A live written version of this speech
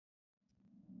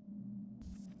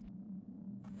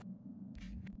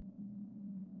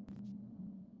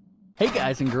Hey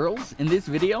guys and girls, in this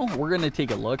video, we're going to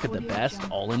take a look at the best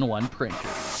all-in-one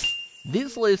printers.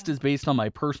 This list is based on my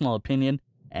personal opinion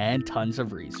and tons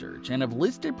of research, and I've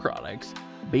listed products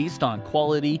based on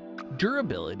quality,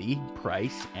 durability,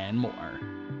 price, and more.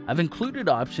 I've included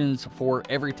options for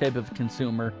every type of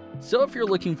consumer, so if you're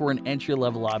looking for an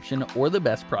entry-level option or the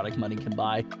best product money can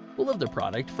buy, we'll have the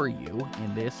product for you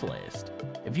in this list.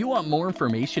 If you want more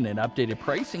information and updated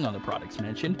pricing on the products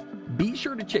mentioned, be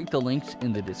sure to check the links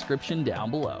in the description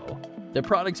down below. The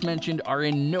products mentioned are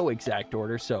in no exact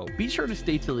order, so be sure to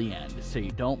stay till the end so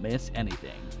you don't miss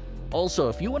anything. Also,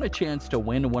 if you want a chance to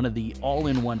win one of the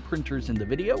all-in-one printers in the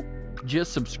video,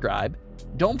 just subscribe.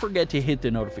 Don't forget to hit the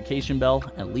notification bell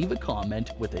and leave a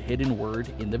comment with a hidden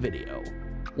word in the video.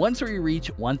 Once we reach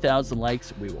 1,000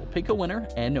 likes, we will pick a winner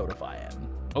and notify him.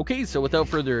 Okay, so without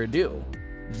further ado,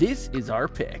 this is our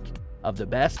pick of the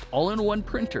best all-in-one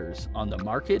printers on the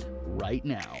market right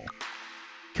now.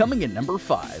 Coming in number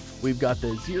 5, we've got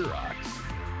the Xerox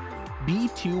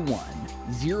B21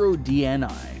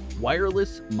 0DNI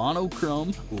wireless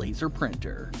monochrome laser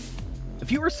printer.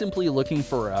 If you are simply looking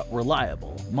for a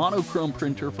reliable monochrome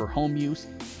printer for home use,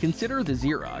 consider the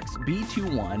Xerox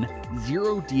B21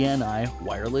 0DNI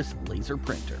wireless laser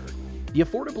printer. The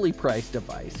affordably priced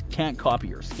device can't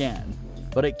copy or scan,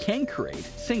 but it can create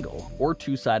single or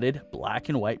two-sided black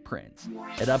and white prints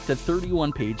at up to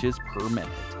 31 pages per minute.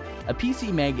 A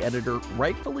PC Mag editor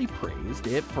rightfully praised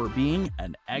it for being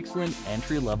an excellent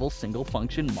entry-level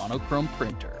single-function monochrome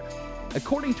printer.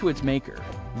 According to its maker,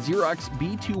 Xerox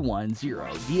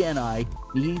B210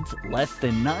 DNI needs less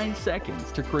than 9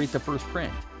 seconds to create the first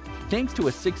print, thanks to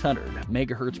a 600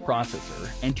 MHz processor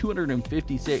and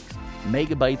 256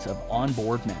 megabytes of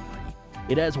onboard memory.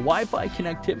 It has Wi-Fi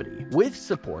connectivity with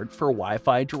support for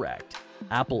Wi-Fi Direct,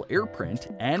 Apple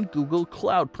AirPrint, and Google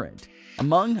Cloud Print,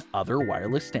 among other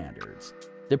wireless standards.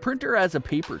 The printer has a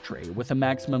paper tray with a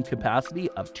maximum capacity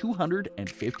of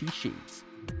 250 sheets.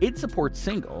 It supports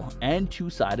single and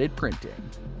two-sided printing.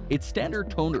 Its standard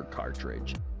toner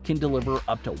cartridge can deliver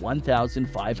up to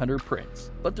 1,500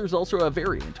 prints, but there's also a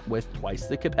variant with twice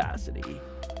the capacity.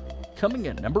 Coming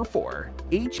in number 4,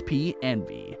 HP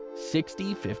Envy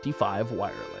 6055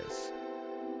 Wireless.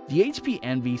 The HP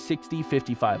Envy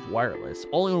 6055 Wireless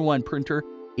all-in-one printer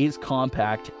is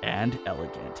compact and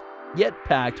elegant, yet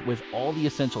packed with all the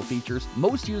essential features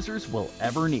most users will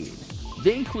ever need.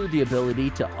 They include the ability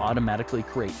to automatically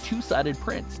create two-sided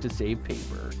prints to save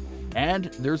paper, and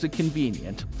there's a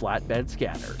convenient flatbed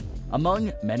scanner,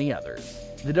 among many others.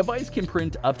 The device can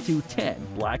print up to 10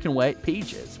 black and white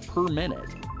pages per minute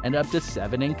and up to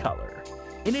 7 in color.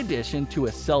 In addition to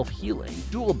a self-healing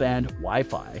dual-band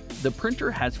Wi-Fi, the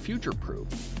printer has future-proof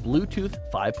Bluetooth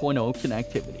 5.0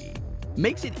 connectivity.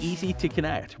 Makes it easy to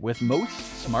connect with most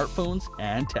smartphones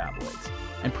and tablets,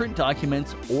 and print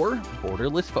documents or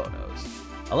borderless photos.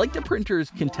 I like the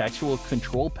printer's contextual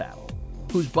control panel,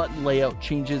 whose button layout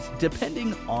changes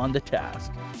depending on the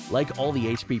task. Like all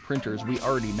the HP printers we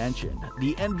already mentioned,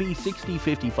 the Envy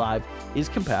 6055 is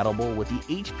compatible with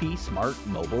the HP Smart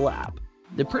mobile app.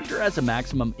 The printer has a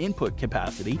maximum input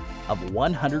capacity of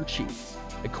 100 sheets.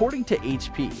 According to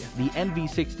HP, the Envy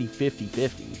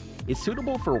 6050 is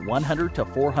suitable for 100 to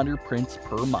 400 prints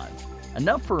per month,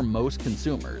 enough for most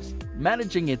consumers.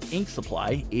 Managing its ink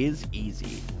supply is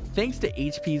easy, thanks to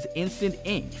HP's Instant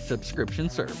Ink subscription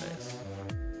service.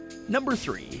 Number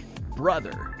 3.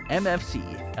 Brother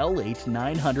MFC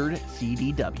L8900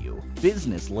 CDW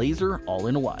Business Laser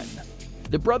All-in-One.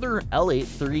 The Brother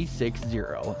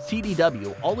L8360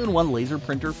 CDW all-in-one laser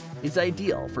printer is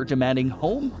ideal for demanding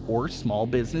home or small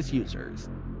business users.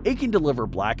 It can deliver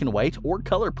black and white or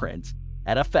color prints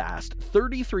at a fast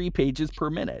 33 pages per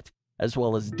minute, as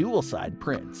well as dual-side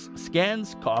prints,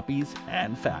 scans, copies,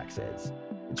 and faxes.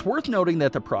 It's worth noting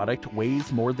that the product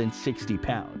weighs more than 60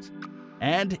 pounds,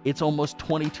 and it's almost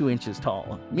 22 inches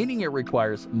tall, meaning it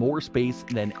requires more space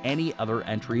than any other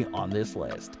entry on this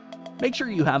list. Make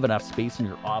sure you have enough space in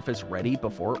your office ready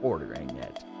before ordering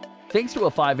it. Thanks to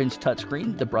a 5-inch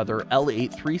touchscreen, the Brother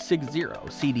L8360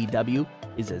 CDW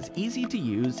is as easy to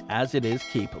use as it is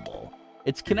capable.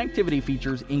 Its connectivity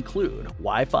features include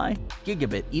Wi-Fi,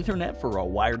 Gigabit Ethernet for a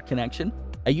wired connection,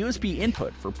 a USB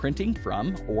input for printing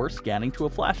from or scanning to a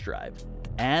flash drive,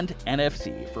 and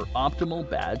NFC for optimal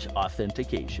badge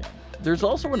authentication. There's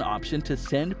also an option to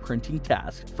send printing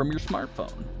tasks from your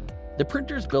smartphone. The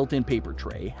printer's built-in paper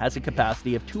tray has a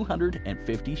capacity of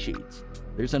 250 sheets.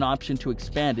 There's an option to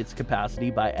expand its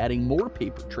capacity by adding more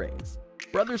paper trays.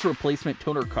 Brother's replacement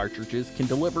toner cartridges can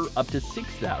deliver up to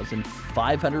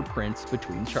 6,500 prints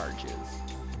between charges.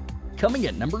 Coming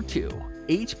at number 2,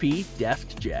 HP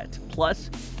DeskJet Plus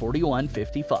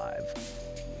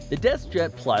 4155. The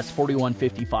DeskJet Plus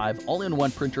 4155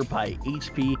 all-in-one printer by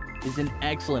HP is an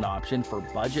excellent option for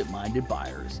budget-minded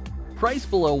buyers. Priced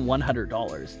below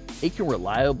 $100, it can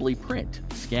reliably print,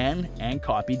 scan, and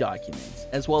copy documents,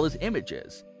 as well as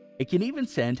images. It can even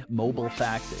send mobile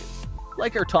faxes.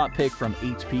 Like our top pick from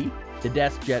HP, the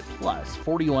DeskJet Plus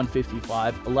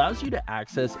 4155 allows you to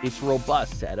access its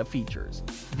robust set of features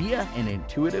via an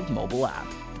intuitive mobile app.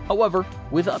 However,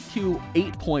 with up to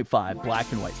 8.5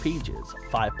 black and white pages,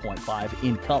 5.5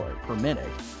 in color per minute,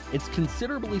 it's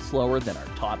considerably slower than our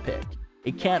top pick.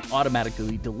 It can't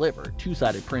automatically deliver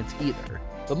two-sided prints either,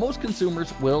 but most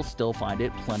consumers will still find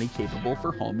it plenty capable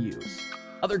for home use.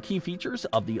 Other key features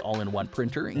of the all-in-one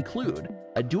printer include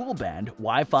a dual-band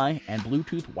Wi-Fi and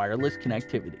Bluetooth wireless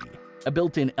connectivity, a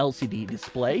built-in LCD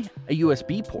display, a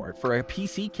USB port for a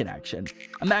PC connection,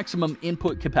 a maximum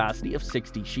input capacity of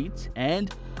 60 sheets,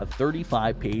 and a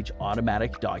 35-page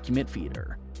automatic document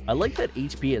feeder. I like that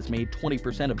HP has made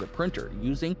 20% of the printer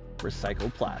using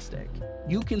recycled plastic.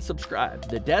 You can subscribe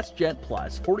the DeskJet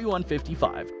Plus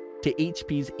 4155 to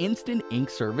HP's Instant Ink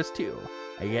service too,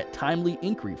 and get timely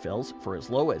ink refills for as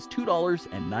low as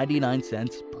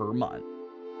 $2.99 per month.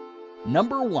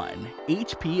 Number 1.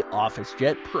 HP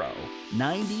OfficeJet Pro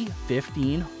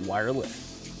 9015 Wireless.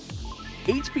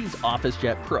 HP's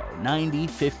OfficeJet Pro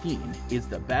 9015 is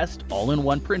the best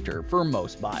all-in-one printer for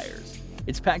most buyers.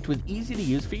 It's packed with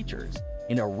easy-to-use features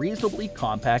in a reasonably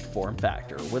compact form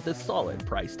factor with a solid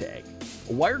price tag.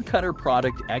 A Wirecutter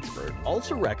product expert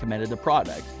also recommended the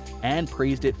product and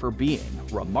praised it for being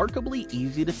remarkably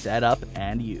easy to set up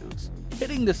and use,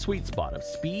 hitting the sweet spot of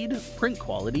speed, print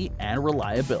quality, and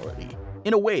reliability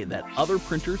in a way that other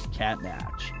printers can't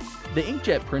match. The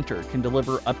inkjet printer can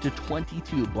deliver up to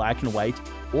 22 black and white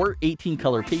or 18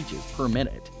 color pages per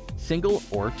minute, single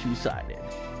or two-sided.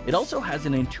 It also has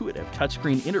an intuitive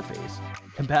touchscreen interface,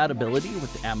 compatibility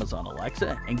with Amazon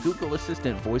Alexa and Google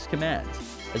Assistant voice commands,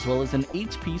 as well as an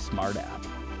HP Smart app.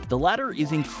 The latter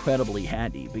is incredibly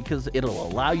handy because it'll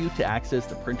allow you to access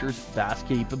the printer's vast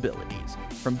capabilities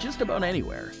from just about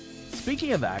anywhere.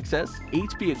 Speaking of access,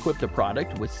 HP equipped the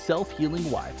product with self-healing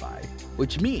Wi-Fi,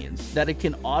 which means that it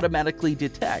can automatically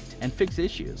detect and fix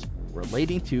issues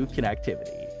relating to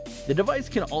connectivity. The device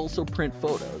can also print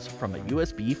photos from a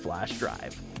USB flash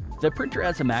drive. The printer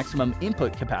has a maximum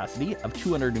input capacity of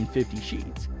 250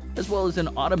 sheets, as well as an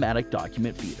automatic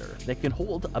document feeder that can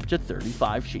hold up to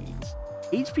 35 sheets.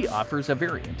 HP offers a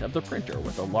variant of the printer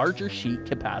with a larger sheet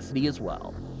capacity as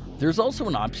well. There's also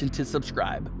an option to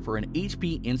subscribe for an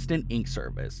HP Instant Ink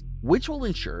service, which will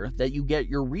ensure that you get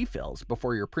your refills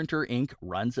before your printer ink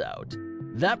runs out.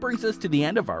 That brings us to the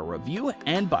end of our review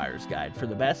and buyer's guide for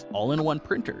the best all-in-one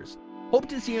printers. Hope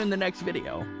to see you in the next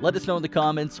video. Let us know in the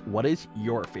comments what is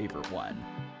your favorite one.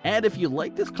 And if you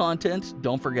like this content,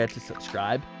 don't forget to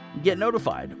subscribe and get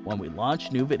notified when we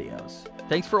launch new videos.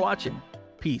 Thanks for watching.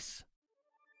 Peace.